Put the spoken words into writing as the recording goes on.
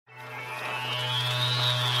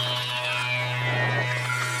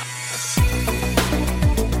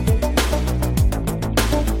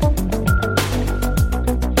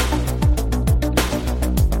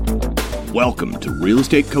Welcome to Real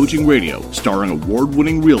Estate Coaching Radio, starring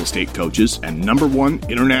award-winning real estate coaches and #1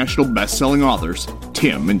 international best-selling authors,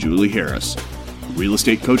 Tim and Julie Harris. Real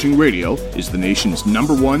Estate Coaching Radio is the nation's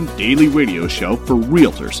 #1 daily radio show for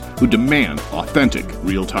realtors who demand authentic,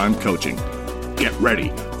 real-time coaching. Get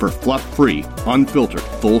ready for fluff-free, unfiltered,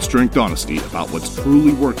 full-strength honesty about what's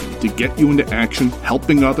truly working to get you into action,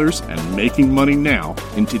 helping others, and making money now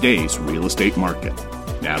in today's real estate market.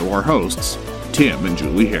 Now to our hosts, Tim and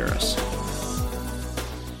Julie Harris.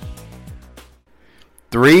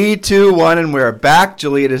 3, 2, 1, and we're back.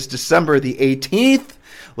 Julie, it is December the 18th.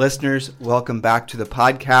 Listeners, welcome back to the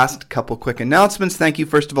podcast. Couple quick announcements. Thank you,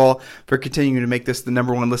 first of all, for continuing to make this the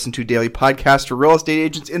 #1 listened to daily podcast for real estate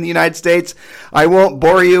agents in the United States. I won't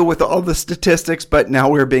bore you with all the statistics, but now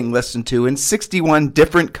we're being listened to in 61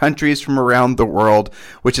 different countries from around the world,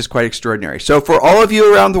 which is quite extraordinary. So for all of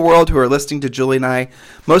you around the world who are listening to Julie and I,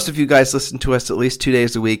 most of you guys listen to us at least 2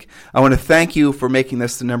 days a week. I want to thank you for making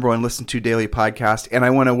this the #1 listened to daily podcast, and I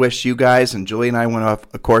want to wish you guys, and Julie and I want to,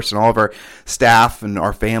 of course, and all of our staff and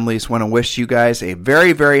our families want to wish you guys a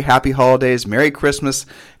very, very happy holidays, Merry Christmas,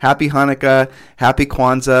 Happy Hanukkah, Happy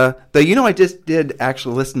Kwanzaa. Though, you know, I just did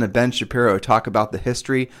actually listen to Ben Shapiro talk about the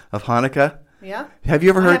history of Hanukkah. Yeah? Have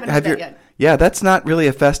you ever heard? I haven't heard that yet. Yeah, that's not really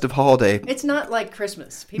a festive holiday. It's not like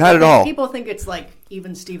Christmas. Not at all. People think it's like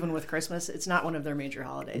even Steven with Christmas. It's not one of their major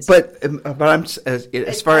holidays. But I'm as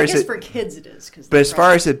far as for kids it is. But as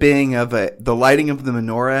far as it being of the lighting of the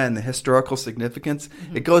menorah and the historical significance,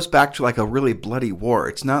 it goes back to like a really bloody war.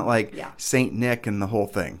 It's not like Saint Nick and the whole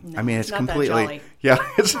thing. No, I mean, it's not completely. that jolly. Yeah,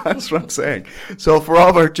 that's what I'm saying. So for all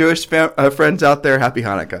of our Jewish friends out there, Happy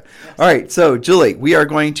Hanukkah. Yes. All right, so Julie, we are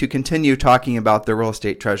going to continue talking about the Real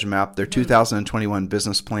Estate Treasure Map, their 2021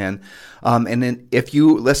 business plan. And then if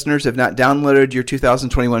you listeners have not downloaded your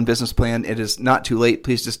 2021 business plan, it is not too late.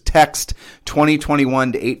 Please just text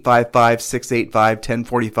 2021 to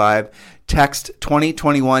 855-685-1045. Text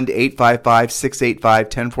 2021 to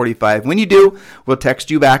 855-685-1045. When you do, we'll text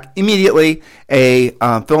you back immediately a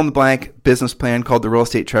fill-in-the-blank business plan called the Real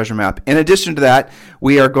Estate Treasure Map. In addition to that,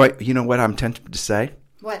 we are going, you know what I'm tempted to say?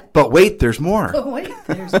 What? But wait, there's more. Oh, wait,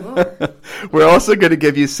 there's more. We're also going to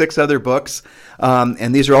give you 6 other books,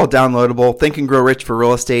 and these are all downloadable. Think and Grow Rich for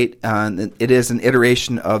Real Estate. It is an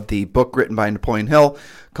iteration of the book written by Napoleon Hill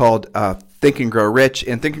called Think and Grow Rich.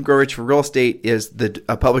 And Think and Grow Rich for Real Estate is the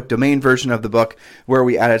public domain version of the book where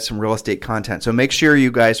we added some real estate content. So make sure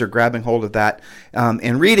you guys are grabbing hold of that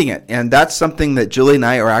and reading it. And that's something that Julie and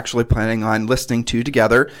I are actually planning on listening to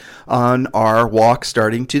together on our walk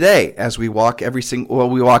starting today. As we walk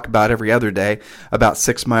we walk about every other day, about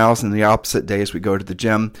 6 miles, and the opposite days we go to the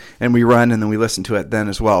gym and we run, and then we listen to it then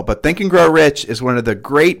as well. But Think and Grow Rich is one of the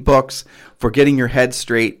great books for getting your head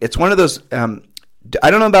straight. It's one of those, I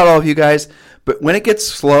don't know about all of you guys, but when it gets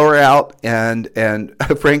slower out and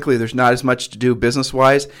frankly, there's not as much to do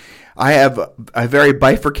business-wise, I have a very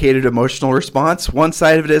bifurcated emotional response. One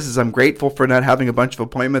side of it is I'm grateful for not having a bunch of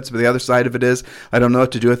appointments, but the other side of it is I don't know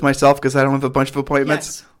what to do with myself because I don't have a bunch of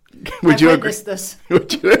appointments. Yes. Would you agree? This.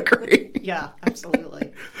 Would you agree? Yeah,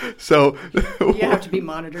 absolutely. So you have to be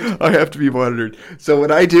monitored. I have to be monitored. So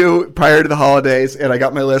what I do prior to the holidays, and I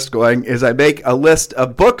got my list going, is I make a list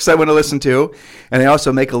of books I want to listen to, and I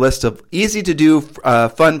also make a list of easy-to-do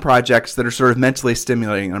fun projects that are sort of mentally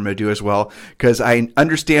stimulating I'm going to do as well, because I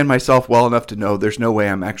understand myself well enough to know there's no way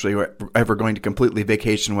I'm actually ever going to completely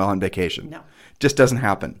vacation while on vacation. No. Just doesn't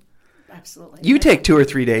happen. Absolutely. You take 2 or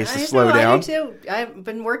 3 days to slow down. I do too. I've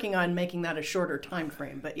been working on making that a shorter time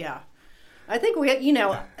frame, but yeah. I think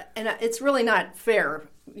and it's really not fair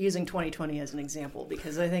using 2020 as an example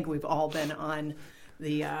because I think we've all been on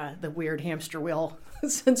the weird hamster wheel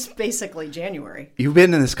since basically January. You've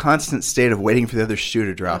been in this constant state of waiting for the other shoe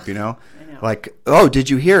to drop, you know? I know. Like, oh, did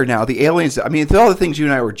you hear now? The aliens, I mean, all the things you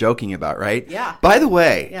and I were joking about, right? Yeah. By the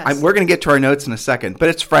way, yes. We're going to get to our notes in a second, but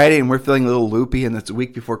it's Friday and we're feeling a little loopy and it's a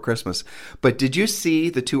week before Christmas. But did you see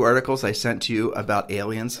the 2 articles I sent to you about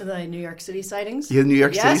aliens? The New York City sightings? The New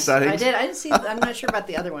York City sightings? I did. I didn't see, I'm not sure about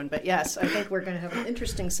the other one, but yes, I think we're going to have an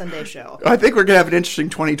interesting Sunday show. I think we're going to have an interesting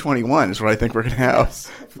 2021 is what I think we're going to have. Yes,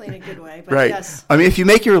 hopefully in a good way, but right. Yes. I mean, if you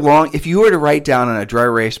were to write down on a dry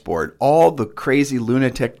erase board all the crazy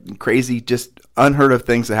lunatic, crazy, just unheard of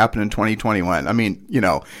things that happened in 2021. I mean, you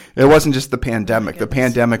know, it wasn't just the pandemic. The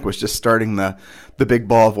pandemic was just starting the big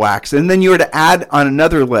ball of wax. And then you were to add on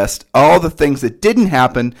another list all the things that didn't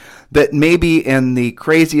happen that maybe in the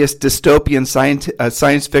craziest dystopian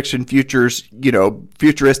science fiction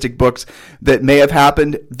futuristic books that may have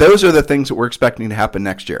happened. Those are the things that we're expecting to happen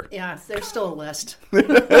next year. Yeah, there's still a list.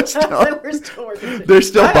 We're still working. There's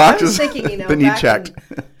still boxes I was thinking, that need checked.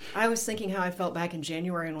 I was thinking how I felt back in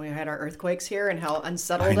January when we had our earthquakes here and how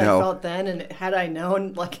unsettled I know. felt then. And had I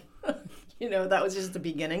known, like, that was just the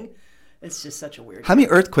beginning. It's just such a weird. How many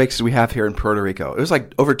earthquakes do we have here in Puerto Rico? It was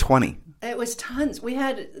like over 20. It was tons.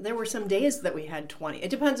 There were some days that we had 20.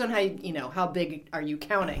 It depends on how big are you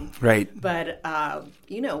counting. Right. But,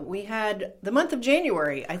 we had the month of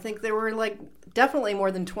January. I think there were definitely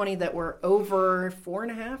more than 20 that were over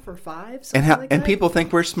 4.5 or 5. And people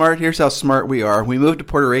think we're smart. Here's how smart we are. We moved to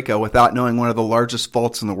Puerto Rico without knowing one of the largest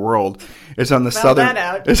faults in the world. It's on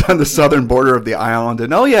the southern border of the island.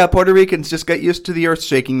 And Puerto Ricans just get used to the earth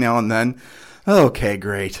shaking now and then. Okay,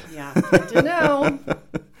 great. Yeah, good to know.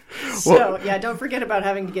 So, don't forget about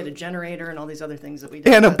having to get a generator and all these other things that we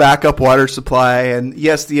do. And a backup water supply. And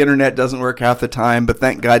yes, the internet doesn't work half the time, but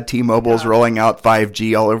thank God T-Mobile's rolling out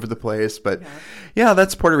 5G all over the place. But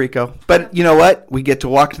that's Puerto Rico. But you know what? We get to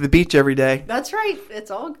walk to the beach every day. That's right.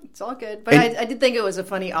 It's all good. But I did think it was a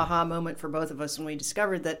funny aha moment for both of us when we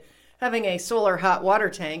discovered that having a solar hot water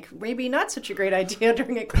tank maybe not such a great idea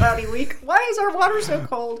during a cloudy week. Why is our water so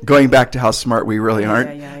cold? Going back to how smart we really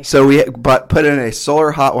aren't. Yeah. So we put in a solar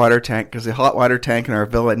hot water tank because the hot water tank in our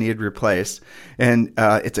villa needed replaced. And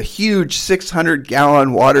it's a huge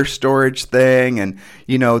 600-gallon water storage thing. And,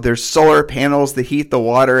 there's solar panels that heat the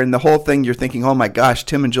water. And the whole thing, you're thinking, oh, my gosh,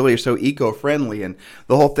 Tim and Julie are so eco-friendly. And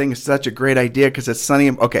the whole thing is such a great idea because it's sunny.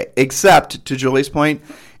 Okay, except, to Julie's point,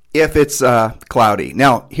 if it's cloudy.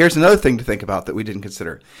 Now, here's another thing to think about that we didn't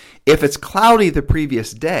consider. If it's cloudy the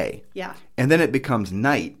previous day, and then it becomes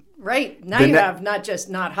night. Right. Now you have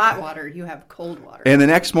not hot water, you have cold water. And the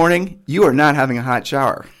next morning, you are not having a hot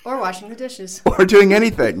shower. Or washing the dishes. Or doing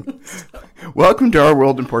anything. Welcome to our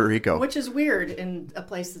world in Puerto Rico. Which is weird in a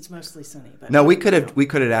place that's mostly sunny. But no, we could have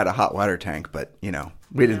had a hot water tank, but,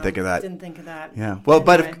 we didn't think of that. Didn't think of that. Yeah. Well,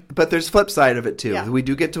 anyway. but there's a flip side of it, too. Yeah. We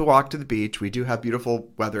do get to walk to the beach. We do have beautiful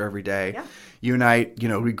weather every day. Yeah. You and I,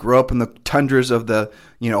 we grew up in the tundras of the,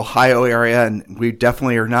 Ohio area, and we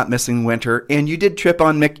definitely are not missing winter. And you did trip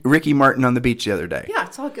on Ricky Martin on the beach the other day. Yeah,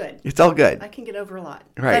 it's all good. It's all good. I can get over a lot.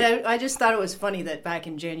 Right. But I just thought it was funny that back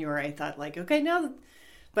in January, I thought, okay, now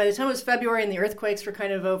by the time it was February and the earthquakes were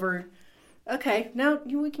kind of over, okay, now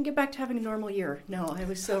we can get back to having a normal year. No, I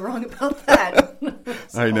was so wrong about that.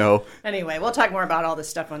 I know. Anyway, we'll talk more about all this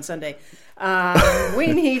stuff on Sunday. We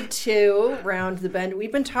need to round the bend.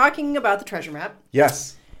 We've been talking about the treasure map.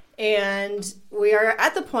 Yes. And we are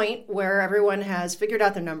at the point where everyone has figured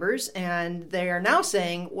out their numbers, and they are now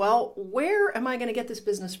saying, well, where am I going to get this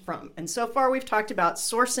business from? And so far we've talked about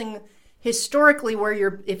sourcing historically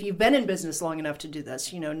if you've been in business long enough to do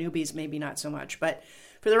this, newbies maybe not so much, but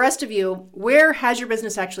for the rest of you, where has your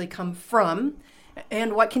business actually come from?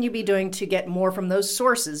 And what can you be doing to get more from those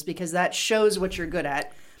sources? Because that shows what you're good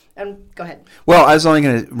at. And go ahead. Well, I was only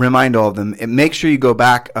going to remind all of them, and make sure you go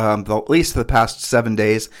back at least the past 7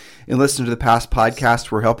 days and listen to the past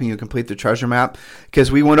podcast. We're helping you complete the treasure map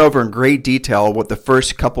because we went over in great detail what the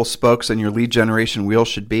first couple spokes on your lead generation wheel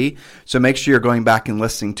should be. So make sure you're going back and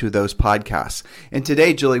listening to those podcasts. And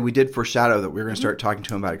today, Julie, we did foreshadow that we were going to start talking to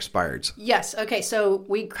them about expireds. Yes. Okay. So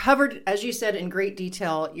we covered, as you said, in great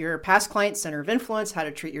detail, your past client center of influence, how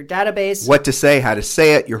to treat your database. What to say, how to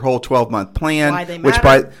say it, your whole 12-month plan. Why they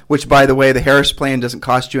matter. Which, by the way, the Harris plan doesn't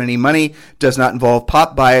cost you any money, does not involve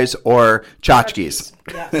pop buys or tchotchkes.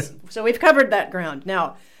 Yes. So we've covered that ground.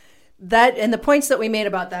 Now, that and the points that we made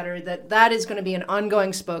about that are that is going to be an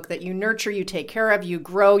ongoing spoke that you nurture, you take care of, you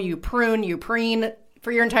grow, you prune, you preen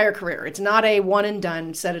for your entire career. It's not a one and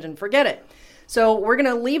done, set it and forget it. So we're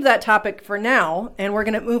going to leave that topic for now, and we're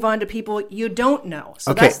going to move on to people you don't know.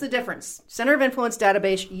 So That's the difference. Center of Influence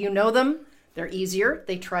database, you know them. They're easier.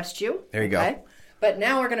 They trust you. There you go. But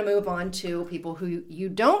now we're going to move on to people who you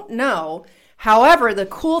don't know. However, the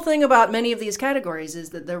cool thing about many of these categories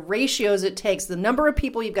is that the ratios it takes, the number of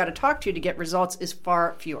people you've got to talk to get results is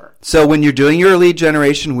far fewer. So when you're doing your lead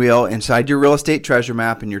generation wheel inside your real estate treasure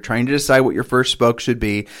map and you're trying to decide what your first spoke should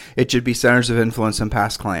be, it should be centers of influence and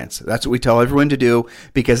past clients. That's what we tell everyone to do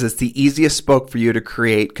because it's the easiest spoke for you to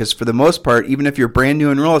create because for the most part, even if you're brand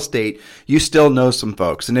new in real estate, you still know some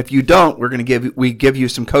folks. And if you don't, we give you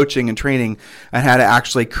some coaching and training on how to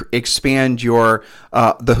actually expand your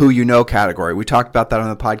the who you know category. We talked about that on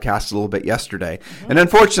the podcast a little bit yesterday. Mm-hmm. And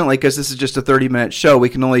unfortunately, because this is just a 30-minute show, we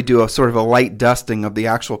can only do a sort of a light dusting of the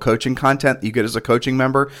actual coaching content that you get as a coaching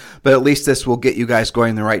member. But at least this will get you guys going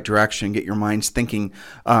in the right direction, get your minds thinking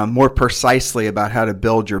more precisely about how to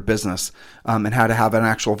build your business and how to have an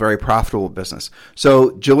actual very profitable business.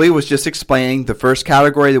 So Julie was just explaining the first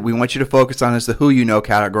category that we want you to focus on is the who you know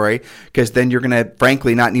category, because then you're going to,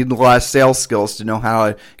 frankly, not need a lot of sales skills to know how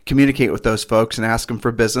to communicate with those folks and ask them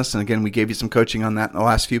for business. And again, we gave you some coaching on that in the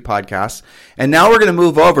last few podcasts. And now we're going to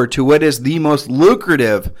move over to what is the most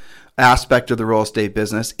lucrative aspect of the real estate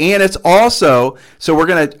business. And it's also,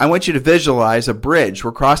 I want you to visualize a bridge.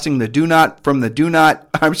 We're crossing from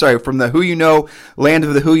the who you know, land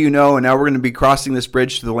of the who you know, and now we're going to be crossing this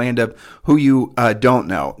bridge to the land of who you don't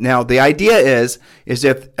know. Now, the idea is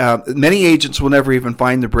if many agents will never even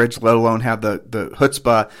find the bridge, let alone have the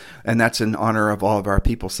chutzpah, and that's in honor of all of our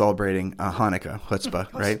people celebrating Hanukkah,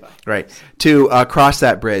 chutzpah, right? Right. To cross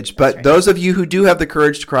that bridge. But right. Those of you who do have the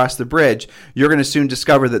courage to cross the bridge, you're going to soon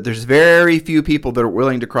discover that there's very few people that are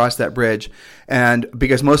willing to cross that bridge, and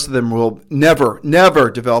because most of them will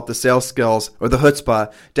never develop the sales skills or the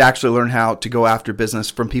chutzpah to actually learn how to go after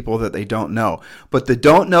business from people that they don't know. But the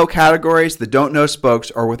don't know categories, the don't know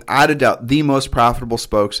spokes are without a doubt the most profitable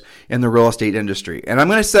spokes in the real estate industry. And I'm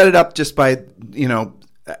going to set it up just by,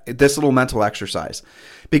 this little mental exercise.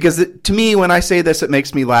 Because to me, when I say this, it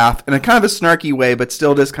makes me laugh in a kind of a snarky way, but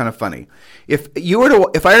still it is kind of funny. If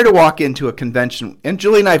I were to walk into a convention, and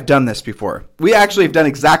Julie and I have done this before. We actually have done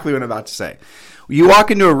exactly what I'm about to say. You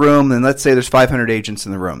walk into a room, and let's say there's 500 agents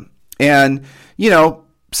in the room. And,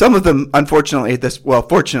 some of them, unfortunately,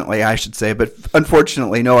 fortunately, I should say, but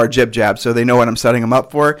unfortunately know our jib jab, so they know what I'm setting them up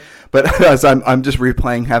for. But as I'm just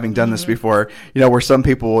replaying having done this before, where some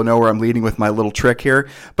people will know where I'm leading with my little trick here.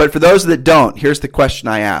 But for those that don't, here's the question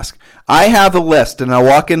I ask. I have a list, and I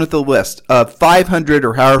walk in with a list of 500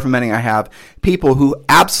 or however many I have, people who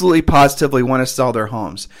absolutely positively want to sell their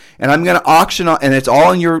homes. And I'm going to auction, and it's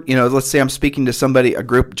all in your, let's say I'm speaking to somebody, a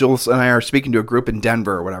group, Jules and I are speaking to a group in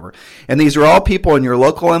Denver or whatever. And these are all people in your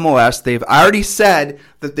local MLS. They've already said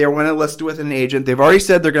that they want to list with an agent. They've already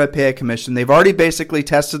said they're going to pay a commission. They've already basically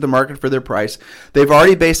tested the market for their price. They've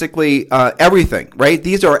already basically everything, right?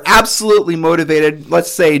 These are absolutely motivated.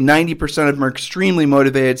 Let's say 90% of them are extremely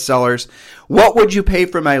motivated sellers. What would you pay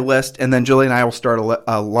for my list? And then Julie and I will start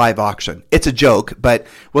a live auction. It's a joke, but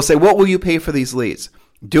we'll say, what will you pay for these leads?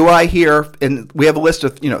 Do I hear, and we have a list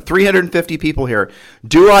of 350 people here.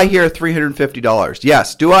 Do I hear $350?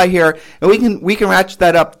 Yes. Do I hear, and we can ratchet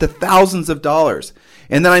that up to thousands of dollars.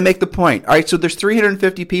 And then I make the point. All right, so there's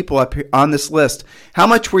 350 people up here on this list. How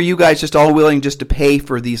much were you guys just all willing just to pay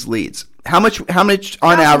for these leads? How much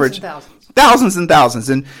on average? Thousands and thousands.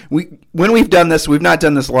 And when we've done this, we've not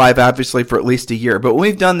done this live, obviously, for at least a year. But when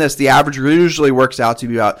we've done this, the average usually works out to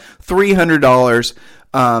be about $300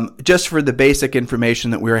 just for the basic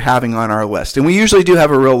information that we're having on our list. And we usually do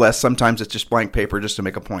have a real list. Sometimes it's just blank paper just to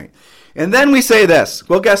make a point. And then we say this.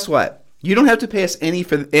 Well, guess what? You don't have to pay us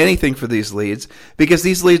anything for these leads because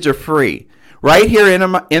these leads are free. Right here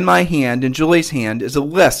in my hand, in Julie's hand, is a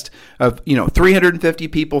list of 350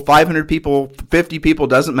 people, 500 people, 50 people,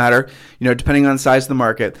 doesn't matter, depending on the size of the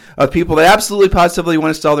market, of people that absolutely positively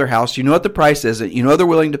want to sell their house. You know what the price is. You know they're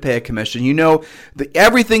willing to pay a commission. You know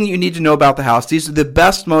everything you need to know about the house. These are the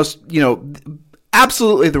best, most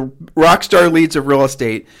absolutely the rock star leads of real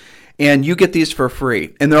estate. And you get these for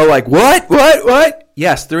free. And they're like, what?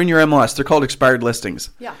 Yes, they're in your MLS. They're called expired listings.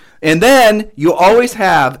 Yeah. And then you always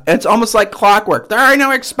have, it's almost like clockwork. There are no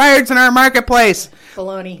expireds in our marketplace.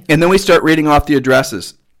 Baloney. And then we start reading off the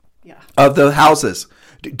addresses of the houses.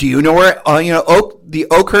 Do you know where the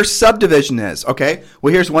Oakhurst subdivision is? Okay.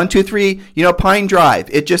 Well, here's 123, Pine Drive.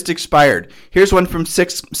 It just expired. Here's one from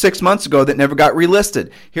six months ago that never got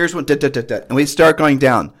relisted. Here's one, and we start going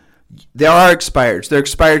down. There are expireds. There are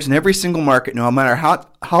expireds in every single market, no matter how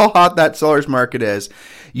hot that seller's market is.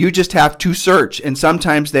 You just have to search, and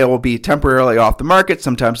sometimes they will be temporarily off the market.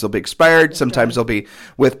 Sometimes they'll be expired. Sometimes they'll be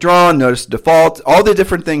withdrawn, notice default, all the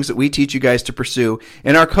different things that we teach you guys to pursue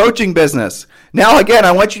in our coaching business. Now, again,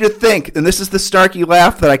 I want you to think, and this is the snarky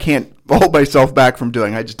laugh that I can't hold myself back from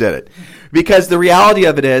doing. I just did it. Because the reality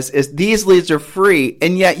of it is these leads are free,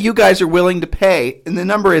 and yet you guys are willing to pay, and the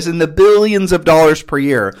number is in the billions of dollars per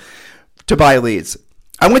year to buy leads.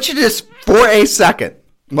 I want you to just, for a second,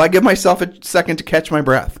 I give myself a second to catch my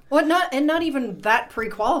breath. Well, not even that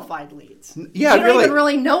pre-qualified leads. Yeah, you don't even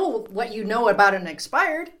really know what you know about an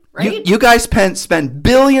expired, right? You guys spend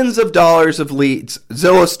billions of dollars of leads.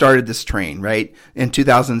 Zillow started this train, right, in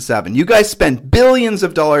 2007. You guys spend billions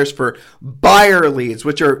of dollars for buyer leads,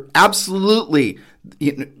 which are absolutely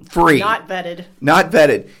free. Not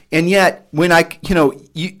vetted. And yet, when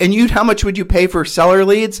how much would you pay for seller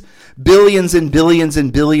leads? Billions and billions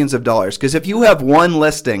and billions of dollars. Because if you have one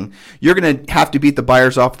listing, you're going to have to beat the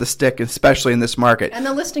buyers off the stick, especially in this market. And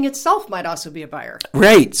the listing itself might also be a buyer.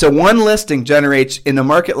 Right. So one listing generates, in a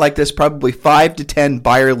market like this, probably 5 to 10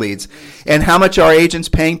 buyer leads. And how much are agents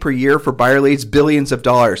paying per year for buyer leads? Billions of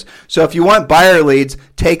dollars. So if you want buyer leads,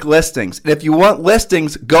 take listings. And if you want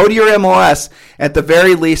listings, go to your MLS. At the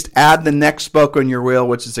very least, add the next spoke on your wheel,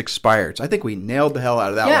 which is expired. So I think we nailed the hell out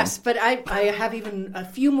of that one. Yes, but I have even a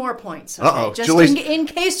few more points. Okay? Uh-oh. Just Julie's, in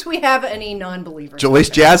case we have any non-believers. Julie's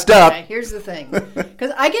jazzed up. Okay, here's the thing.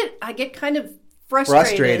 Because I get kind of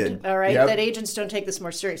frustrated. All right, that agents don't take this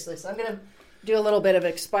more seriously. So I'm going to do a little bit of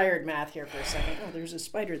expired math here for a second. Oh, there's a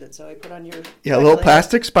spider that Zoe put on your... Yeah, a little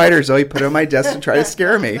plastic spider Zoe put on my desk to try to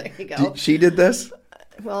scare me. There you go. She did this?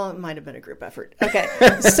 Well, it might have been a group effort. Okay,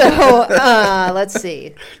 so let's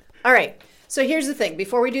see. All right, so here's the thing.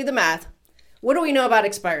 Before we do the math, what do we know about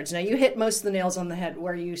expireds? Now, you hit most of the nails on the head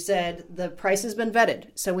where you said the price has been vetted.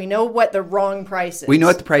 So we know what the wrong price is. We know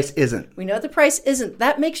what the price isn't. We know what the price isn't.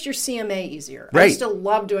 That makes your CMA easier. Right. I still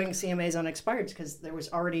love doing CMAs on expireds because there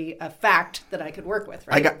was already a fact that I could work with,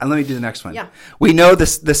 right? Let me do the next one. Yeah. We know the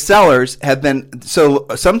sellers have been, so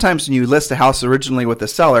sometimes when you list a house originally with the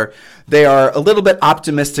seller, they are a little bit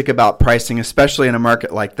optimistic about pricing, especially in a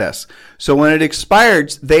market like this. So when it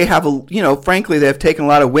expires, they have, frankly, they have taken a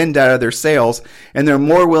lot of wind out of their sails, and they're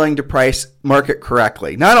more willing to price market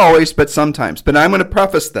correctly. Not always, but sometimes. But I'm going to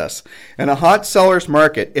preface this. In a hot seller's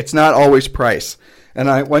market, it's not always price. And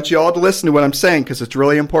I want you all to listen to what I'm saying because it's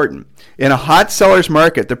really important. In a hot seller's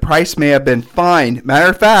market, the price may have been fine. Matter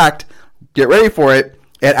of fact, get ready for it.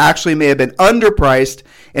 It actually may have been underpriced,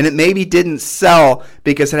 and it maybe didn't sell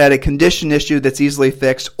because it had a condition issue that's easily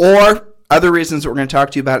fixed, or other reasons that we're going to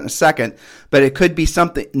talk to you about in a second. But it could be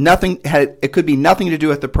it could be nothing to do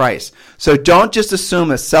with the price. So don't just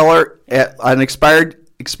assume a seller at an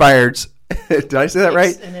expireds. Did I say that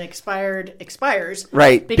right? And an expired expires.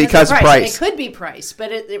 Right, because of price. It could be price, but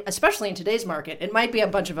especially in today's market, it might be a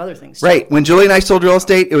bunch of other things too. Right. When Julie and I sold real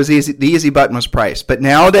estate, it was easy. The easy button was price. But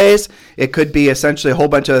nowadays, it could be essentially a whole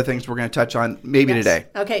bunch of other things we're going to touch on maybe today.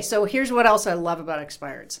 Okay, so here's what else I love about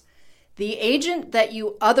expireds. The agent that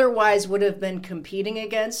you otherwise would have been competing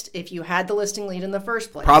against if you had the listing lead in the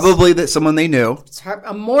first place. Probably that someone they knew. It's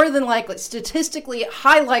a more than likely, statistically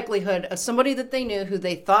high likelihood of somebody that they knew who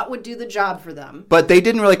they thought would do the job for them. But they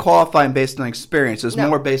didn't really qualify them based on experience. It was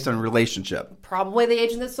more based on relationship. Probably the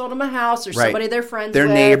agent that sold them a house or somebody they're friends their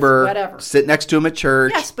with. Their neighbor. Whatever. Sit next to them at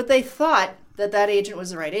church. Yes, but they thought that agent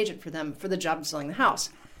was the right agent for them for the job of selling the house.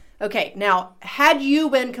 Okay, now, had you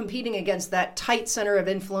been competing against that tight center of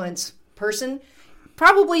influence person,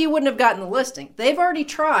 probably you wouldn't have gotten the listing. They've already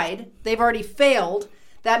tried. They've already failed.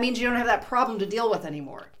 That means you don't have that problem to deal with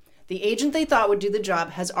anymore. The agent they thought would do the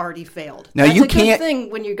job has already failed. Now that's you a can't, good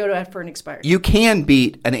thing when you go to for an expired. You can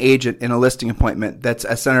beat an agent in a listing appointment that's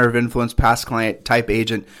a center of influence, past client type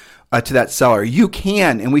agent to that seller. You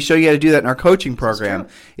can, and we show you how to do that in our coaching program.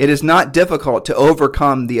 It is not difficult to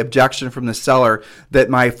overcome the objection from the seller that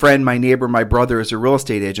my friend, my neighbor, my brother is a real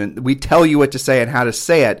estate agent. We tell you what to say and how to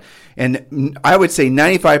say it. And I would say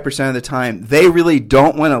 95% of the time, they really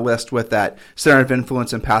don't want to list with that center of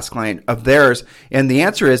influence and past client of theirs. And the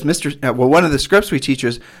answer is, one of the scripts we teach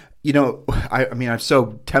is, I'm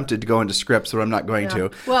so tempted to go into scripts, but I'm not going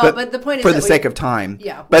to. Well, but the point is for the sake of time.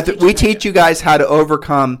 Yeah. We teach you guys how to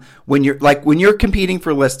overcome when you're competing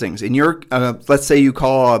for listings, and you're let's say you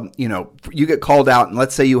you get called out, and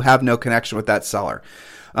let's say you have no connection with that seller.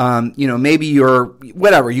 Maybe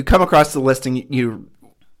you come across the listing,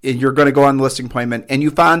 you're going to go on the listing appointment, and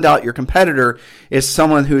you found out your competitor is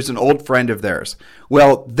someone who's an old friend of theirs.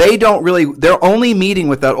 Well, they're only meeting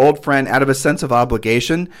with that old friend out of a sense of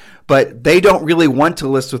obligation, but they don't really want to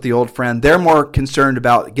list with the old friend. They're more concerned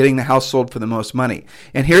about getting the house sold for the most money.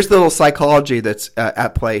 And here's the little psychology that's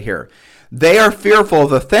at play here. They are fearful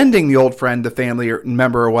of offending the old friend, the family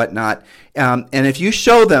member or whatnot. And if you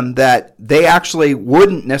show them that they actually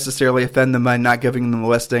wouldn't necessarily offend them by not giving them a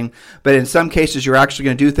listing, but in some cases you're actually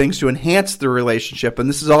going to do things to enhance the relationship, and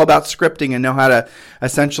this is all about scripting and know how to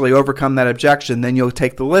essentially overcome that objection, then you'll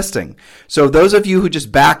take the listing. So those of you who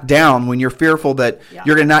just back down when you're fearful that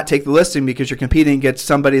you're going to not take the listing because you're competing against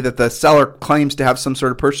somebody that the seller claims to have some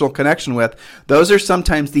sort of personal connection with, those are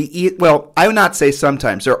sometimes I would not say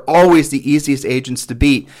sometimes, they're always the easiest agents to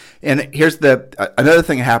beat. And here's another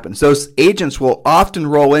thing that happens. Those agents will often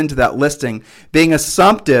roll into that listing being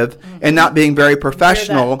assumptive and not being very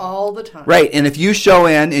professional. Hear that all the time. Right. And if you show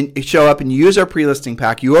up and you use our pre-listing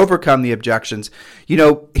pack, you overcome the objections.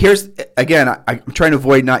 Here's, again, I'm trying to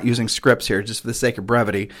avoid not using scripts here just for the sake of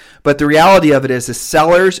brevity. But the reality of it is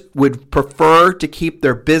sellers would prefer to keep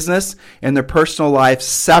their business and their personal life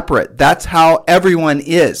separate. That's how everyone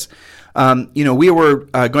is. We were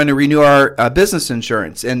going to renew our business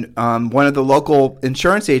insurance, and one of the local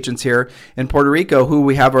insurance agents here in Puerto Rico, who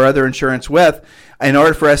we have our other insurance with, in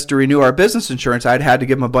order for us to renew our business insurance, I'd had to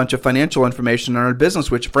give him a bunch of financial information on our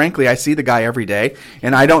business, which frankly, I see the guy every day,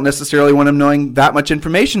 and I don't necessarily want him knowing that much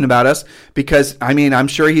information about us because, I'm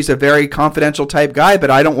sure he's a very confidential type guy,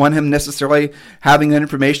 but I don't want him necessarily having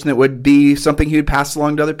information that would be something he would pass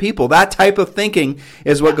along to other people. That type of thinking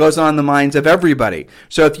is what goes on in the minds of everybody.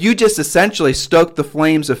 So if you just essentially stoke the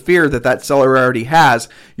flames of fear that seller already has,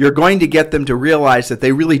 you're going to get them to realize that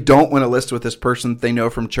they really don't want to list with this person that they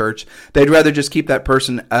know from church. They'd rather just keep that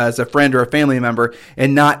person as a friend or a family member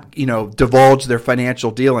and not, divulge their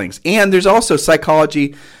financial dealings. And there's also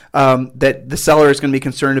psychology that the seller is going to be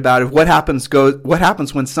concerned about of what happens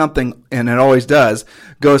when something, and it always does,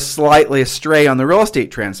 goes slightly astray on the real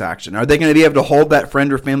estate transaction. Are they going to be able to hold that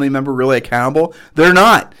friend or family member really accountable? They're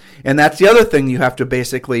not. And that's the other thing you have to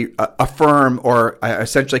basically affirm or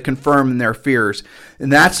essentially confirm in their fears.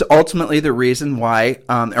 And that's ultimately the reason why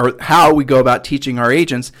or how we go about teaching our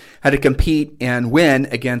agents how to compete and win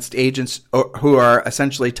against agents who are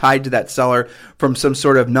essentially tied to that seller from some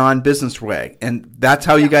sort of non-business way. And that's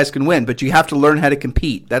how you guys can win. But you have to learn how to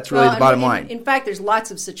compete. That's really the bottom line. In fact, there's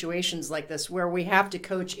lots of situations like this where we have to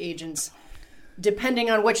coach agents depending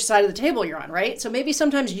on which side of the table you're on, right? So maybe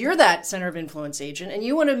sometimes you're that center of influence agent and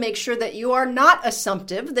you want to make sure that you are not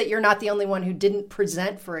assumptive, that you're not the only one who didn't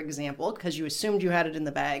present, for example, because you assumed you had it in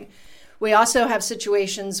the bag. We also have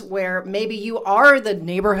situations where maybe you are the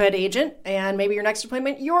neighborhood agent and maybe your next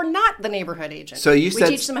appointment, you're not the neighborhood agent. So we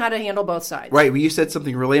teach them how to handle both sides. Right. Well, you said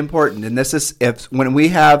something really important. And this is when we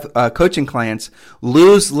have coaching clients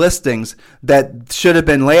lose listings that should have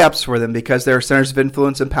been layups for them because they're centers of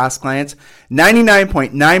influence and past clients,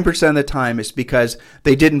 99.9% of the time is because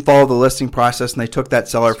they didn't follow the listing process and they took that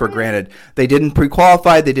seller for granted. They didn't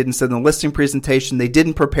pre-qualify. They didn't send the listing presentation. They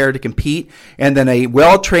didn't prepare to compete. And then a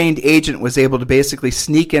well-trained agent was able to basically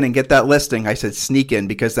sneak in and get that listing. I said sneak in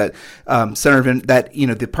because that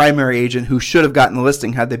the primary agent who should have gotten the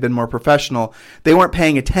listing had they been more professional, they weren't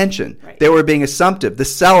paying attention. Right. They were being assumptive. The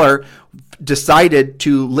seller decided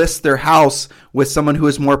to list their house with someone who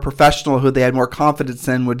was more professional, who they had more confidence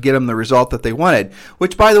in, would get them the result that they wanted.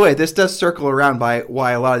 Which, by the way, this does circle around by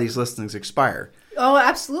why a lot of these listings expire. Oh,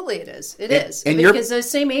 absolutely, it is. It is because those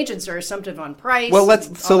same agents are assumptive on price. Well,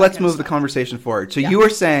 let's move the conversation forward. So you were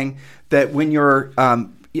saying that when you're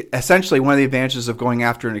essentially one of the advantages of going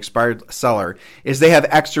after an expired seller is they have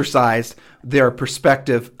exercised their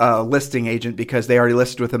prospective listing agent because they already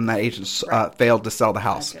listed with them. That agent failed to sell the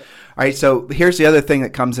house. All right, so here's the other thing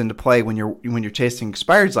that comes into play when you're chasing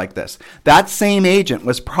expireds like this. That same agent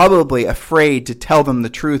was probably afraid to tell them the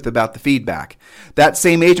truth about the feedback. That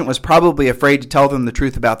same agent was probably afraid to tell them the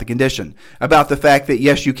truth about the condition, about the fact that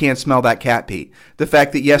yes, you can't smell that cat pee, the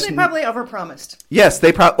fact that yes, they probably overpromised. Yes,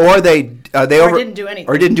 they didn't do anything.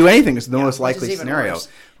 Or didn't do anything is the most likely scenario. Worse.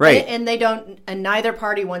 Right. And they don't, and neither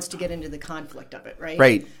party wants to get into the conflict of it, right?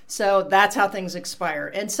 Right. So that's how things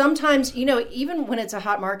expire. And sometimes, even when it's a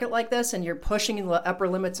hot market like this and you're pushing the upper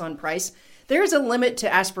limits on price, there's a limit to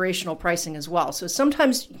aspirational pricing as well. So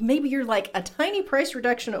sometimes maybe you're like a tiny price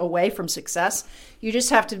reduction away from success. You just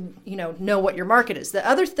have to, know what your market is. The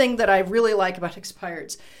other thing that I really like about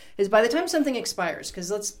expireds is by the time something expires,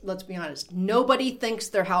 because let's be honest, nobody thinks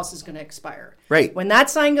their house is going to expire. Right. When that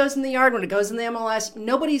sign goes in the yard, when it goes in the MLS,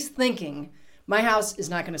 nobody's thinking my house is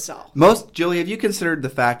not going to sell. Julie, have you considered the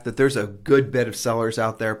fact that there's a good bit of sellers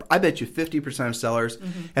out there? I bet you 50% of sellers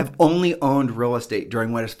have only owned real estate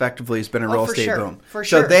during what effectively has been a real estate boom. For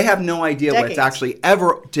sure. So they have no idea what it's actually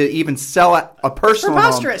ever to even sell a personal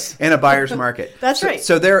home in a buyer's market. That's right.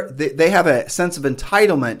 So they have a sense of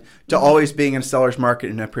entitlement to always being in a seller's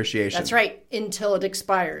market and appreciation. That's right. Until it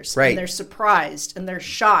expires. Right. And they're surprised and they're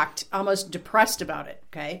shocked, almost depressed about it.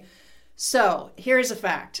 Okay. So here's a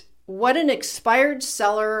fact. What an expired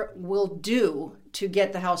seller will do to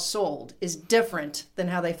get the house sold is different than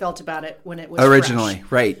how they felt about it when it was originally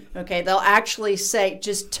fresh. Right. Okay, they'll actually say,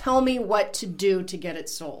 just tell me what to do to get it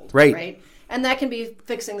sold. Right. And that can be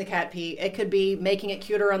fixing the cat pee. It could be making it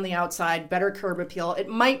cuter on the outside, better curb appeal. It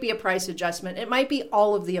might be a price adjustment. It might be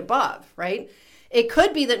all of the above, right? It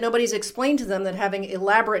could be that nobody's explained to them that having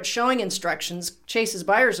elaborate showing instructions chases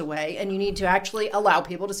buyers away, and you need to actually allow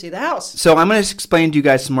people to see the house. So I'm going to explain to you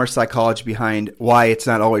guys some more psychology behind why it's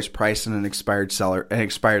not always priced in an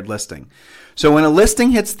expired listing. So when a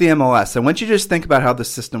listing hits the MLS, I want you to just think about how the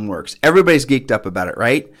system works. Everybody's geeked up about it,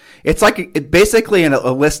 right? It's like basically in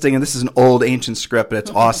a listing, and this is an old ancient script, but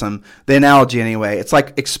it's awesome. The analogy anyway, it's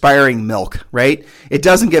like expiring milk, right? It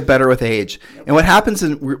doesn't get better with age. Yep. And what happens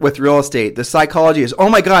with real estate, the psychology is, oh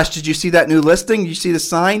my gosh, did you see that new listing? Did you see the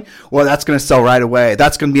sign? Well, that's going to sell right away.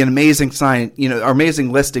 That's going to be an amazing sign, or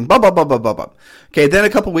amazing listing, blah, blah, blah, blah, blah, blah. Okay, then a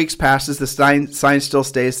couple weeks passes, the sign still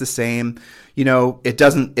stays the same. It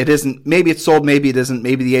isn't, maybe it's sold, maybe it isn't,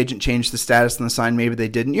 maybe the agent changed the status on the sign, maybe they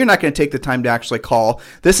didn't. You're not going to take the time to actually call.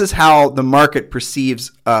 This is how the market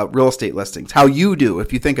perceives real estate listings, how you do,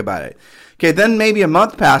 if you think about it. Okay, then maybe a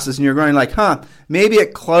month passes and you're going like, maybe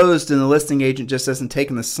it closed and the listing agent just hasn't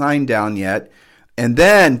taken the sign down yet. And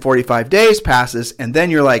then 45 days passes and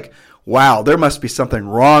then you're like, wow, there must be something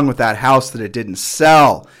wrong with that house that it didn't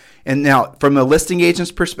sell. And now, from a listing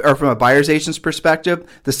agent's or from a buyer's agent's perspective,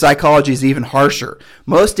 the psychology is even harsher.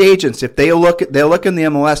 Most agents, if they'll look in the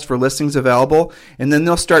MLS for listings available, and then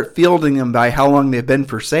they'll start fielding them by how long they've been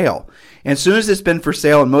for sale. And as soon as it's been for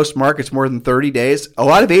sale in most markets more than 30 days, a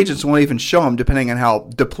lot of agents won't even show them, depending on how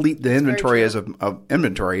deplete the inventory is of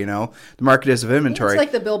inventory. The market is of inventory. It's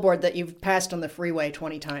like the billboard that you've passed on the freeway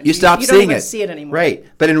 20 times. You stop seeing it. You don't even see it anymore. Right.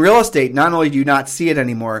 But in real estate, not only do you not see it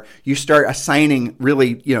anymore, you start assigning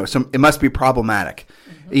really, it must be problematic.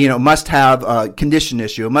 It must have a condition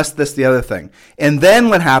issue. It must this, the other thing. And then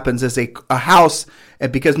what happens is a house,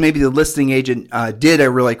 because maybe the listing agent did a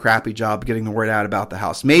really crappy job getting the word out about the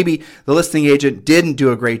house. Maybe the listing agent didn't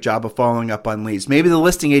do a great job of following up on leads. Maybe the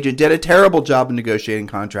listing agent did a terrible job of negotiating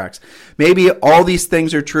contracts. Maybe all these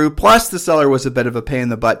things are true, plus the seller was a bit of a pain in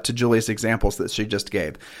the butt to Julie's examples that she just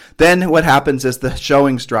gave. Then what happens is the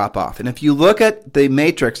showings drop off. And if you look at the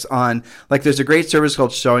matrix on, there's a great service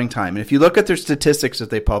called Showing Time. And if you look at their statistics that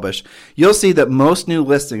they publish, you'll see that most new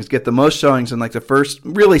listings get the most showings in the first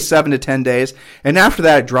really 7 to 10 days. And after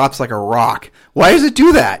that, it drops like a rock. Why does it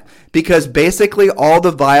do that? Because basically all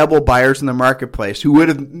the viable buyers in the marketplace who would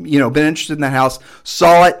have, been interested in the house,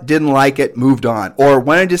 saw it, didn't like it, moved on, or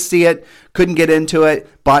wanted to see it, couldn't get into it,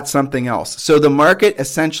 bought something else. So the market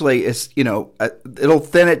essentially is, it'll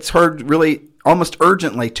thin its herd really almost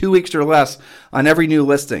urgently, 2 weeks or less on every new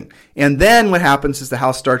listing. And then what happens is the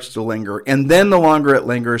house starts to linger. And then the longer it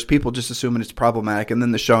lingers, people just assume it's problematic. And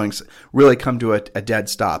then the showings really come to a dead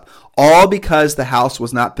stop. All because the house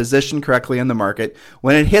was not positioned correctly in the market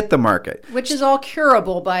when it hit the market. Which is all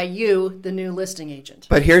curable by you, the new listing agent.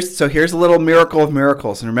 But here's a little miracle of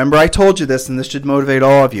miracles. And remember, I told you this, and this should motivate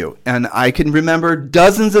all of you. And I can remember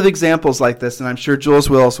dozens of examples like this, and I'm sure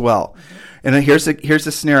Jules will as well. Mm-hmm. And here's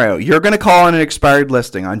the scenario. You're going to call on an expired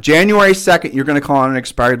listing. On January 2nd, you're going to call on an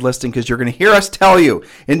expired listing because you're going to hear us tell you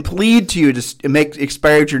and plead to you to make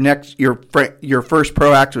expired your first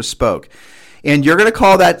proactive spoke. And you're going to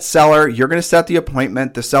call that seller. You're going to set the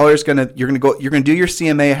appointment. The seller's you're going to do your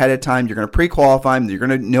CMA ahead of time. You're going to pre-qualify them. You're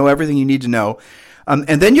going to know everything you need to know.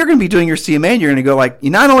 And then you're going to be doing your CMA and you're going to go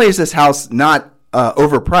not only is this house not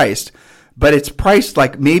overpriced, but it's priced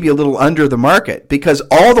maybe a little under the market, because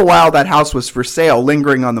all the while that house was for sale,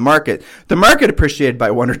 lingering on the market appreciated by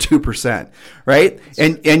 1 or 2%, right?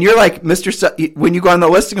 And you're like, when you go on the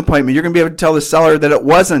listing appointment, you're going to be able to tell the seller that it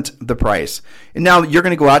wasn't the price. And now you're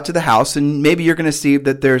going to go out to the house and maybe you're going to see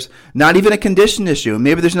that there's not even a condition issue.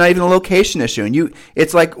 Maybe there's not even a location issue. And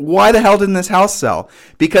it's like, why the hell didn't this house sell?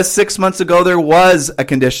 Because 6 months ago there was a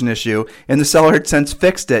condition issue and the seller had since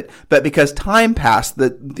fixed it. But because time passed,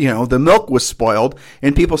 the milk was spoiled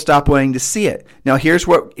and people stopped wanting to see it. Now here's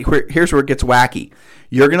where it gets wacky.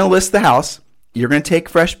 You're going to list the house. You're going to take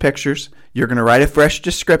fresh pictures. You're going to write a fresh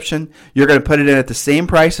description. You're going to put it in at the same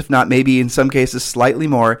price, if not maybe in some cases slightly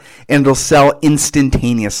more, and it'll sell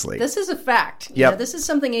instantaneously. This is a fact. Yep. This is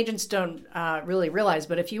something agents don't really realize.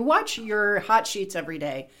 But if you watch your hot sheets every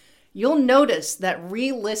day, you'll notice that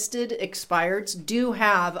relisted expireds do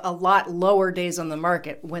have a lot lower days on the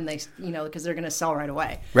market when they, because they're going to sell right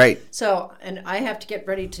away. Right. So, and I have to get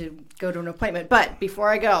ready to go to an appointment. But before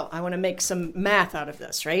I go, I want to make some math out of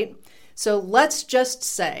this, right? So let's just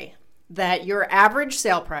say that your average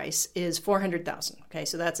sale price is $400,000. Okay,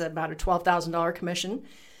 so that's about a $12,000 commission.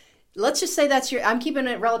 Let's just say I'm keeping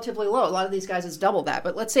it relatively low. A lot of these guys is double that,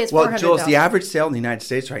 but let's say it's $400,000. Well, Jules, the average sale in the United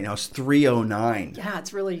States right now is $309,000. Yeah,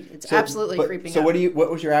 it's absolutely creeping up. So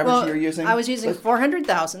what was your average you were using? I was using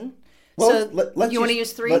 $400,000. So let's you want to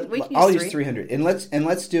use 3? We can use I'll 3. use 300, and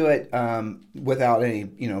let's do it without any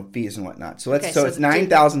fees and whatnot. So Okay, so it's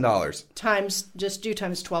 $9,000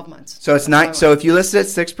 times 12 months. So it's not. So if you list it at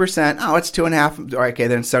 6%, it's 2.5. All right, okay,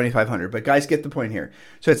 then it's $7,500. But guys, get the point here.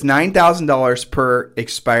 So it's $9,000 per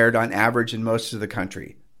expired on average in most of the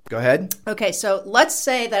country. Go ahead. Okay, so let's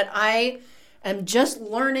say that I am just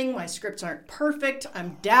learning. My scripts aren't perfect.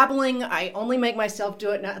 I'm dabbling. I only make myself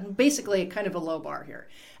do it. Now, basically, kind of a low bar here.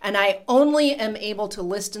 And I only am able to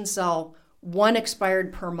list and sell 1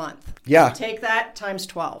 expired per month. Yeah. Take that times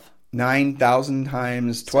 12. 9,000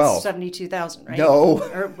 times 12. 72,000, right? No.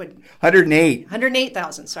 Or what? 108.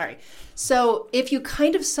 108,000, sorry. So if you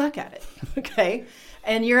kind of suck at it, okay,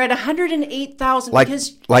 and you're at 108,000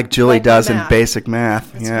 like Julie does in math. basic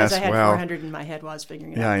math. That's Yes, because I had wow. 400 in my head while I was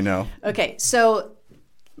figuring it out. Yeah, I know. Okay, so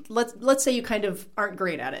let's say you kind of aren't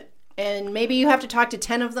great at it. And maybe you have to talk to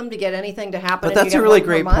 10 of them to get anything to happen. But that's a really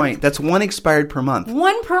great point. That's 1 expired per month.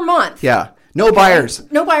 1 per month. Yeah. No buyers.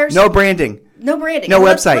 No buyers. No branding. No branding. No And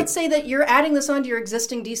website. Let's say that you're adding this onto your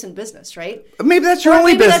existing decent business, right? Maybe that's your Or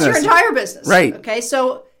only maybe business. that's your entire business. Right. Okay,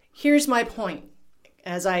 so here's my point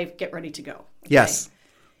as I get ready to go. Okay? Yes.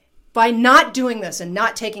 By not doing this and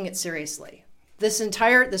not taking it seriously, this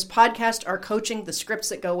podcast, our coaching, the scripts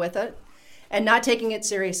that go with it, and not taking it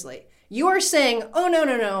seriously, you are saying, oh,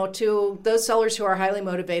 no, to those sellers who are highly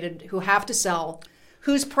motivated, who have to sell,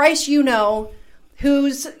 whose price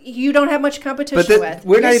whose you don't have much competition with.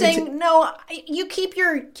 we're You're not even saying, no, you keep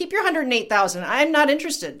your 108,000. I'm not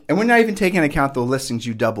interested. And we're not even taking into account the listings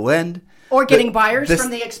you double end. Or getting buyers from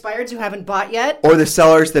the expireds who haven't bought yet. Or the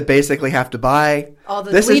sellers that basically have to buy. All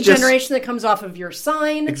the lead generation that comes off of your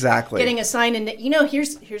sign. Exactly. Getting a sign. And,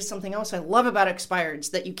 here's something else I love about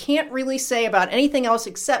expireds that you can't really say about anything else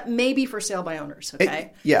except maybe for sale by owners,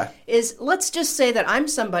 okay? Is let's just say that I'm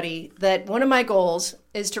somebody that one of my goals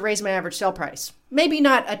is to raise my average sale price. Maybe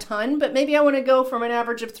not a ton, but maybe I want to go from an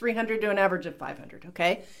average of 300 to an average of 500,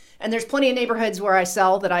 okay? And there's plenty of neighborhoods where I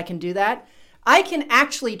sell that I can do that. I can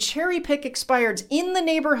actually cherry pick expireds in the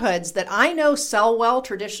neighborhoods that I know sell well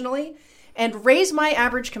traditionally and raise my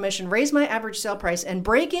average commission, raise my average sale price, and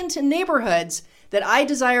break into neighborhoods that I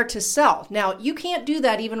desire to sell. Now, you can't do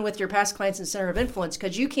that even with your past clients and center of influence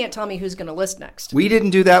because you can't tell me who's going to list next. We didn't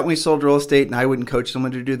do that when we sold real estate, and I wouldn't coach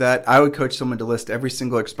someone to do that. I would coach someone to list every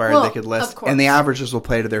single expired they could list, and the averages will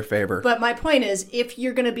play to their favor. But my point is, if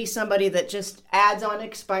you're going to be somebody that just adds on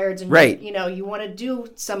expireds and you want to do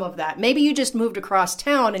some of that, maybe you just moved across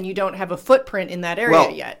town and you don't have a footprint in that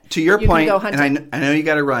area yet. To your point, and I know you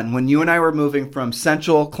got to run. When you and I were moving from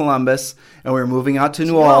central Columbus and we were moving out to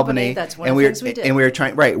New Albany, that's one of the things we did. And we were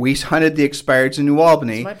trying, we hunted the expireds in New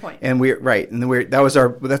Albany. That's my point. And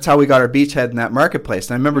that's how we got our beachhead in that marketplace.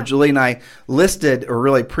 And I remember Julie and I listed, or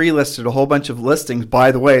really pre-listed, a whole bunch of listings,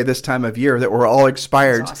 by the way, this time of year that were all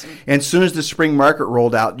expired. Awesome. And as soon as the spring market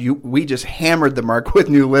rolled out, we just hammered the market with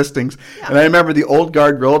new listings. Yeah. And I remember the old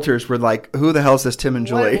guard realtors were like, who the hell is this Tim and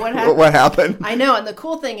Julie? What happened? I know. And the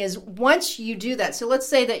cool thing is once you do that, so let's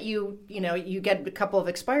say that you get a couple of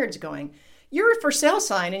expireds going, your for sale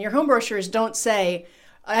sign and your home brochures don't say,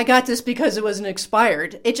 I got this because it was an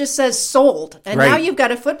expired. It just says sold. And now you've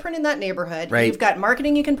got a footprint in that neighborhood. Right. You've got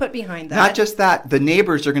marketing you can put behind that. Not just that. The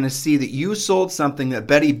neighbors are going to see that you sold something that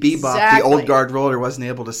Betty Bebop, the old guard roller, wasn't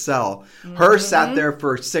able to sell. Mm-hmm. Hers sat there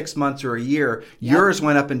for 6 months or a year. Yep. Yours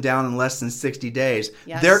went up and down in less than 60 days.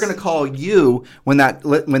 Yes. They're going to call you when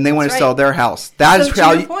they want to sell their house. That is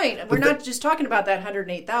how your point. We're not just talking about that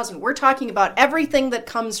 108,000. We're talking about everything that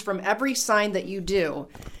comes from every sign that you do.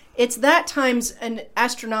 It's that times an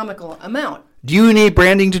astronomical amount. Do you need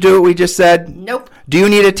branding to do what we just said? Nope. Do you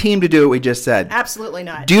need a team to do what we just said? Absolutely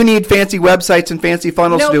not. Do you need fancy websites and fancy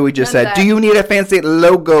funnels to do what we just said? Do you need a fancy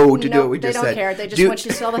logo to do what we just said? They don't care. They just want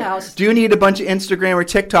you to sell the house. Do you need a bunch of Instagram or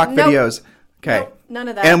TikTok videos? Okay. Nope, none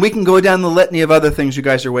of that. And we can go down the litany of other things you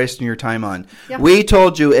guys are wasting your time on. Yep. We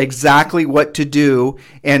told you exactly what to do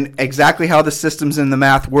and exactly how the systems and the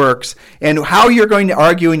math works. And how you're going to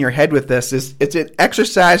argue in your head with this it's an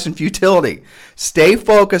exercise in futility. Stay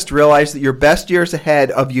focused. Realize that your best years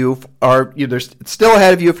ahead of you there's still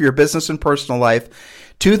ahead of you for your business and personal life.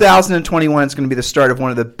 2021 is going to be the start of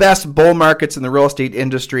one of the best bull markets in the real estate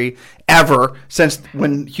industry ever since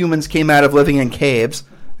when humans came out of living in caves.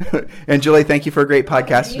 And Julie, thank you for a great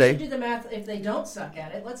podcast today. You should do the math if they don't suck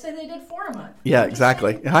at it. Let's say they did 4 a month. Yeah,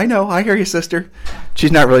 exactly. I know. I hear you, sister.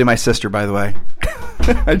 She's not really my sister, by the way.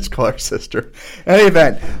 I just call her sister. In any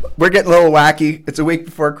event, we're getting a little wacky. It's a week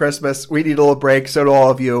before Christmas. We need a little break. So do all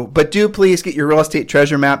of you. But do please get your real estate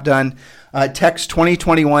treasure map done. Text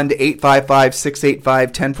 2021 to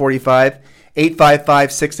 855-685-1045.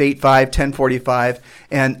 855-685-1045.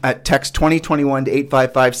 and text 2021 to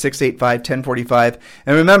 855-685-1045.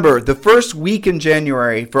 And remember, the first week in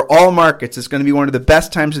January for all markets is going to be one of the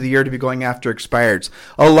best times of the year to be going after expireds.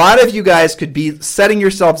 A lot of you guys could be setting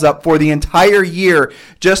yourselves up for the entire year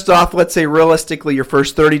just off, let's say, realistically, your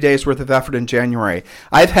first 30 days worth of effort in January.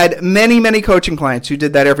 I've had many, many coaching clients who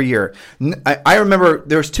did that every year. I remember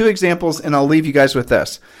there was 2 examples, and I'll leave you guys with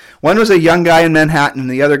this. One was a young guy in Manhattan, and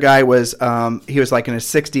the other guy was, he was like in his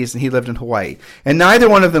 60s, and he lived in Hawaii. And neither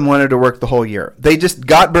one of them wanted to work the whole year. They just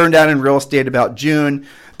got burned out in real estate about June.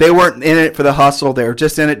 They weren't in it for the hustle. They were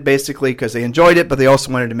just in it basically because they enjoyed it, but they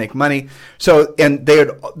also wanted to make money. So, and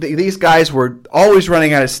these guys were always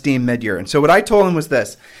running out of steam mid-year. And so what I told them was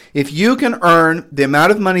this: if you can earn the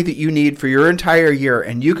amount of money that you need for your entire year,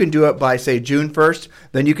 and you can do it by, say, June 1st,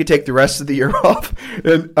 then you could take the rest of the year off.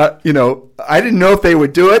 And, I didn't know if they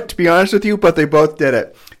would do it, to be honest with you, but they both did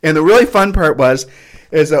it. And the really fun part is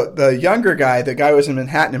the younger guy, the guy who was in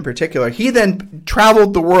Manhattan in particular, he then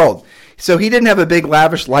traveled the world. So he didn't have a big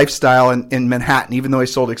lavish lifestyle in Manhattan, even though he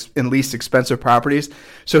sold and leased expensive properties.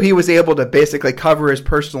 So he was able to basically cover his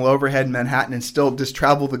personal overhead in Manhattan and still just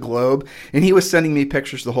travel the globe. And he was sending me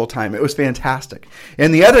pictures the whole time. It was fantastic.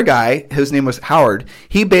 And the other guy, whose name was Howard,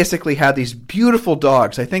 he basically had these beautiful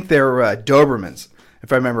dogs. I think they were Dobermans,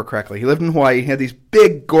 if I remember correctly. He lived in Hawaii. He had these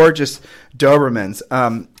big, gorgeous Dobermans.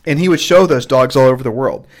 And he would show those dogs all over the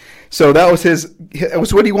world. So that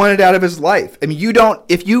was what he wanted out of his life. I mean,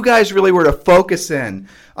 if you guys really were to focus in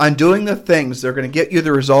on doing the things that are going to get you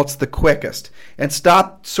the results the quickest, and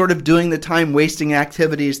stop sort of doing the time wasting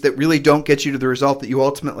activities that really don't get you to the result that you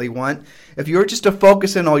ultimately want, if you were just to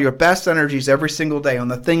focus in all your best energies every single day on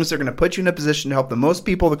the things that are going to put you in a position to help the most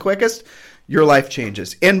people the quickest, your life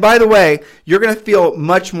changes. And by the way, you're going to feel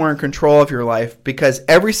much more in control of your life, because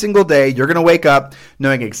every single day you're going to wake up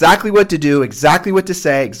knowing exactly what to do, exactly what to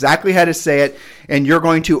say, exactly how to say it, and you're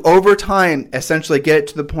going to, over time, essentially get it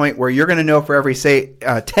to the point where you're going to know for every, say,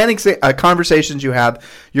 10 conversations you have,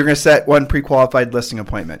 you're going to set one pre-qualified listing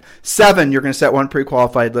appointment. 7, you're going to set one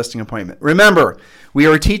pre-qualified listing appointment. Remember, we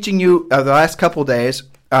were teaching you the last couple days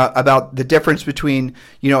about the difference between,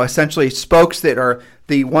 essentially spokes that are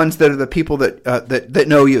the ones that are the people that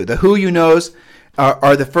know you. The who you knows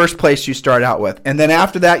are the first place you start out with. And then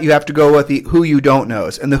after that, you have to go with the who you don't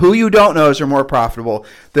knows. And the who you don't knows are more profitable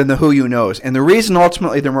than the who you knows. And the reason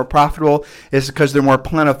ultimately they're more profitable is because they're more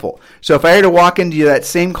plentiful. So if I were to walk into that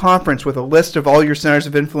same conference with a list of all your centers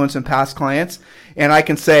of influence and past clients, and I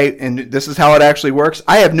can say, and this is how it actually works,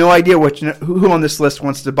 I have no idea who on this list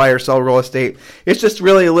wants to buy or sell real estate. It's just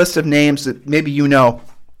really a list of names that maybe you know.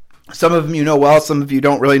 Some of them you know well, some of you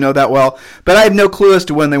don't really know that well. But I have no clue as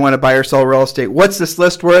to when they want to buy or sell real estate. What's this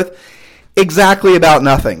list worth? Exactly about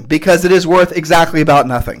nothing, because it is worth exactly about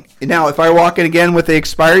nothing. Now, if I walk in again with the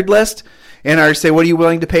expired list, and I say, what are you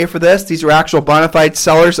willing to pay for this? These are actual bona fide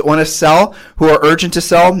sellers that want to sell, who are urgent to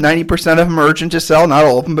sell. 90% of them are urgent to sell. Not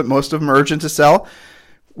all of them, but most of them are urgent to sell.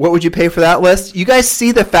 What would you pay for that list? You guys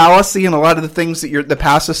see the fallacy in a lot of the things that the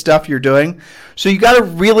passive stuff you're doing. So you got to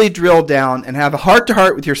really drill down and have a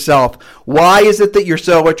heart-to-heart with yourself. Why is it that you're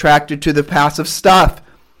so attracted to the passive stuff?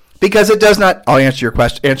 Because it does not, I'll answer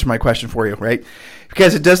my question for you, right?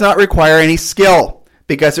 Because it does not require any skill.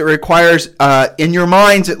 Because it requires, in your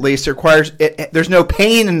minds at least, there's no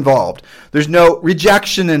pain involved. There's no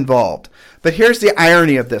rejection involved. But here's the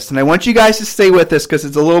irony of this, and I want you guys to stay with this because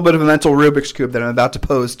it's a little bit of a mental Rubik's Cube that I'm about to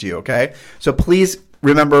pose to you, okay? So please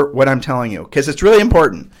remember what I'm telling you, because it's really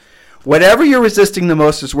important. Whatever you're resisting the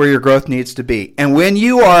most is where your growth needs to be. And when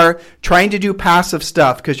you are trying to do passive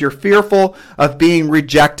stuff because you're fearful of being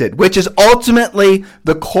rejected, which is ultimately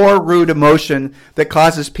the core root emotion that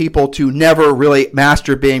causes people to never really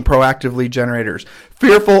master being proactive lead generators,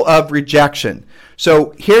 fearful of rejection.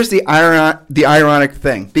 So here's the ironic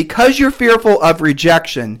thing. Because you're fearful of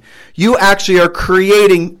rejection, you actually are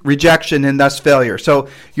creating rejection and thus failure. So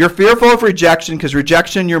you're fearful of rejection because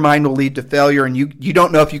rejection in your mind will lead to failure, and you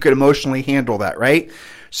don't know if you could emotionally handle that, right?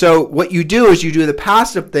 So what you do is you do the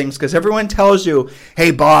passive things because everyone tells you,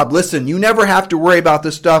 hey, Bob, listen, you never have to worry about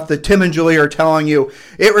the stuff that Tim and Julie are telling you.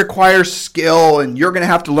 It requires skill, and you're going to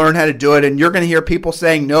have to learn how to do it, and you're going to hear people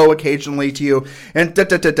saying no occasionally to you, and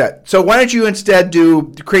So why don't you instead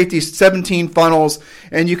create these 17 funnels,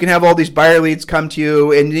 and you can have all these buyer leads come to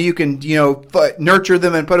you, and you can, nurture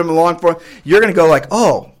them and put them along for. You're going to go like,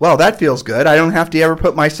 oh, well, that feels good. I don't have to ever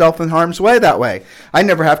put myself in harm's way that way. I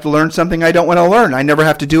never have to learn something I don't want to learn. I never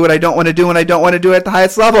have to do what I don't want to do, and I don't want to do it at the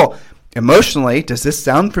highest level. Emotionally, does this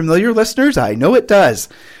sound familiar, listeners? I know it does.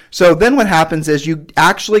 So then what happens is you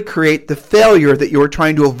actually create the failure that you're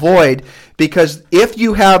trying to avoid, because if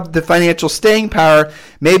you have the financial staying power,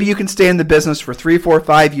 maybe you can stay in the business for 3, 4,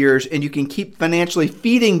 5 years, and you can keep financially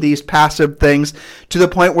feeding these passive things to the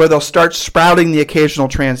point where they'll start sprouting the occasional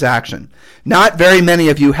transaction. Not very many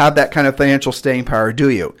of you have that kind of financial staying power, do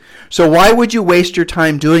you? So why would you waste your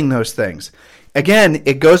time doing those things? Again,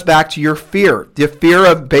 it goes back to your fear. The fear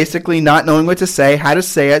of basically not knowing what to say, how to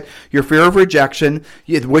say it, your fear of rejection,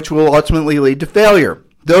 which will ultimately lead to failure.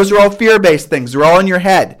 Those are all fear-based things. They're all in your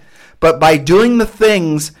head. But by doing the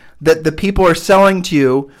things that the people are selling to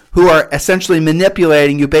you, who are essentially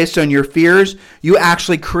manipulating you based on your fears, you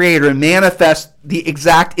actually create or manifest the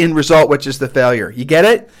exact end result, which is the failure. You get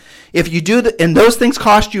it? If you do that, and those things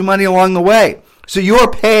cost you money along the way. So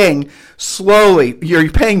you're paying slowly, you're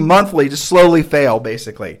paying monthly to slowly fail,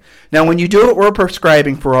 basically. Now, when you do what we're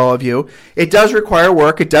prescribing for all of you, it does require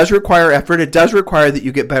work, it does require effort, it does require that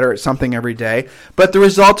you get better at something every day, but the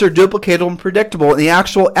results are duplicatable and predictable. And the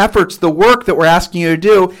actual efforts, the work that we're asking you to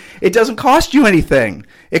do, it doesn't cost you anything.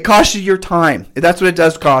 It costs you your time. That's what it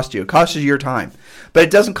does cost you. It costs you your time. But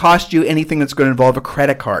it doesn't cost you anything that's going to involve a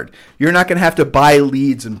credit card. You're not going to have to buy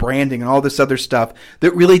leads and branding and all this other stuff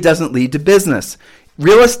that really doesn't lead to business.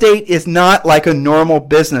 Real estate is not like a normal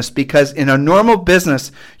business, because in a normal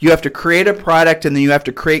business, you have to create a product and then you have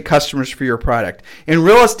to create customers for your product. In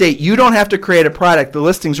real estate, you don't have to create a product. The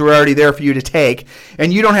listings are already there for you to take,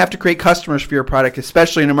 and you don't have to create customers for your product,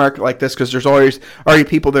 especially in a market like this, because there's always already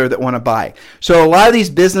people there that want to buy. So a lot of these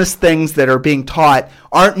business things that are being taught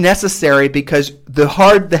aren't necessary, because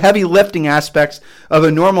the heavy lifting aspects of a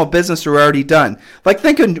normal business are already done. Like,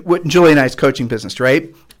 think of what Julie and I's coaching business,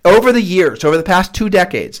 right? Over the years, over the past 2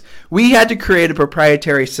 decades, we had to create a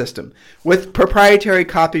proprietary system with proprietary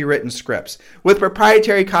copywritten scripts, with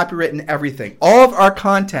proprietary copywritten everything. All of our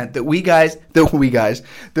content that we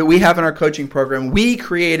have in our coaching program, we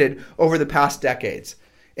created over the past decades.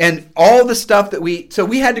 And all the stuff that so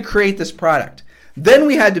we had to create this product. Then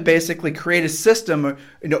we had to basically create a system,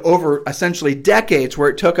 over essentially decades, where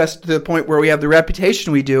it took us to the point where we have the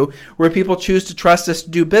reputation we do, where people choose to trust us to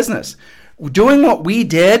do business. Doing what we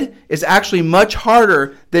did is actually much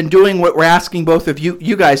harder than doing what we're asking both of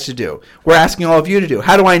you guys to do. We're asking all of you to do.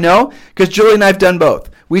 How do I know? Because Julie and I have done both.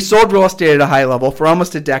 We sold real estate at a high level for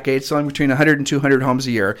almost a decade, selling between 100 and 200 homes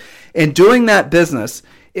a year. And doing that business,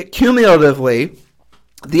 cumulatively,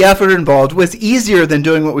 the effort involved was easier than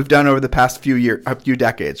doing what we've done over the past few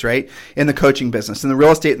decades, right? In the coaching business. And the real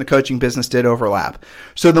estate and the coaching business did overlap.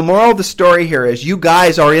 So the moral of the story here is you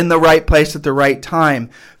guys are in the right place at the right time.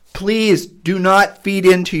 Please do not feed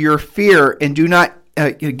into your fear, and do not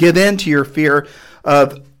give in to your fear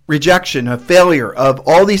of rejection, of failure, of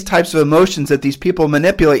all these types of emotions that these people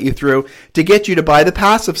manipulate you through to get you to buy the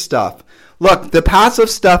passive stuff. Look, the passive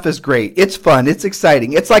stuff is great. It's fun. It's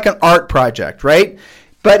exciting. It's like an art project, right?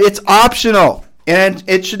 But it's optional, and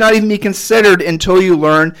it should not even be considered until you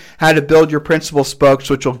learn how to build your principal spokes,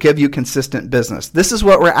 which will give you consistent business. This is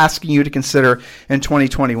what we're asking you to consider in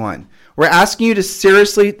 2021. We're asking you to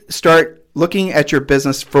seriously start looking at your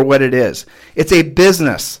business for what it is. It's a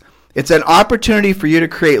business. It's an opportunity for you to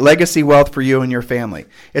create legacy wealth for you and your family.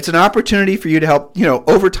 It's an opportunity for you to help,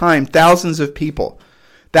 over time, thousands of people.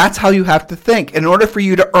 That's how you have to think. In order for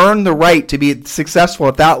you to earn the right to be successful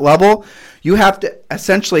at that level, you have to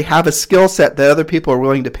essentially have a skill set that other people are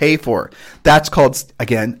willing to pay for. That's called,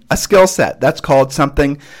 again, a skill set. That's called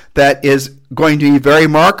something that is going to be very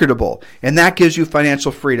marketable, and that gives you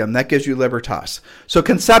financial freedom. That gives you libertas. So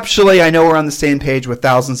conceptually, I know we're on the same page with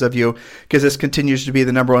thousands of you, because this continues to be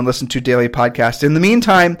the #1 listened to daily podcast. In the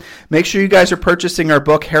meantime, make sure you guys are purchasing our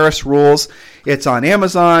book, Harris Rules. It's on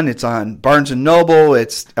Amazon. It's on Barnes & Noble.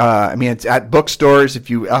 It's at bookstores if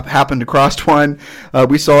you happen to cross one.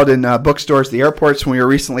 We saw it in bookstores at the airports when we were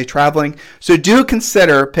recently traveling. So do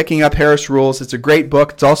consider picking up Harris Rules. It's a great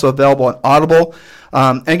book. It's also available on Audible.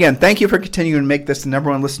 And again, thank you for continuing to make this the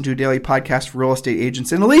 #1 listened to daily podcast for real estate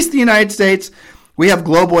agents in at least the United States. We have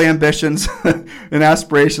global ambitions and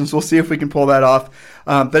aspirations. We'll see if we can pull that off.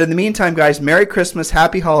 But in the meantime, guys, Merry Christmas,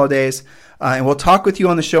 Happy Holidays. And we'll talk with you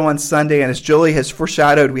on the show on Sunday. And as Julie has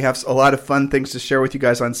foreshadowed, we have a lot of fun things to share with you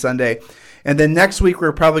guys on Sunday. And then next week,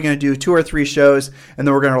 we're probably going to do 2 or 3 shows, and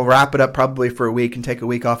then we're going to wrap it up probably for a week and take a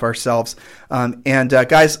week off ourselves.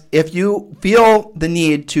 Guys, if you feel the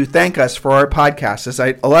need to thank us for our podcast, as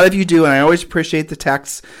a lot of you do, and I always appreciate the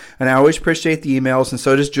texts, and I always appreciate the emails, and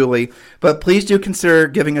so does Julie, but please do consider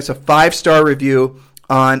giving us a 5-star review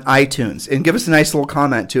on iTunes and give us a nice little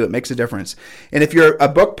comment too. It makes a difference. And if you're a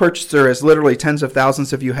book purchaser, as literally tens of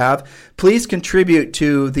thousands of you have, please contribute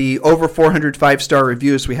to the over 400 5-star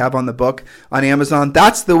reviews we have on the book on Amazon.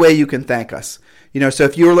 That's the way you can thank us. So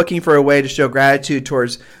if you were looking for a way to show gratitude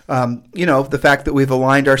towards, the fact that we've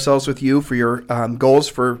aligned ourselves with you for your goals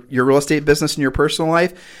for your real estate business and your personal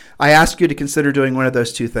life, I ask you to consider doing one of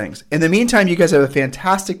those two things. In the meantime, you guys have a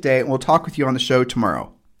fantastic day, and we'll talk with you on the show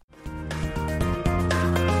tomorrow.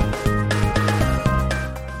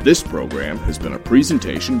 This program has been a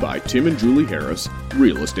presentation by Tim and Julie Harris,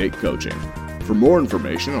 Real Estate Coaching. For more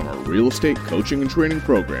information on our real estate coaching and training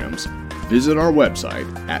programs, visit our website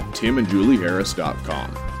at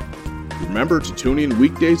timandjulieharris.com. Remember to tune in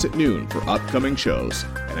weekdays at noon for upcoming shows.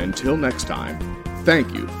 And until next time,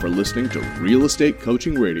 thank you for listening to Real Estate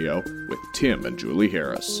Coaching Radio with Tim and Julie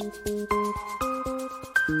Harris.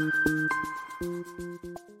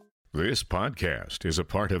 This podcast is a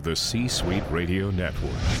part of the C-Suite Radio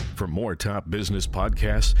Network. For more top business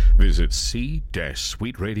podcasts, visit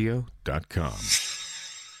c-suiteradio.com.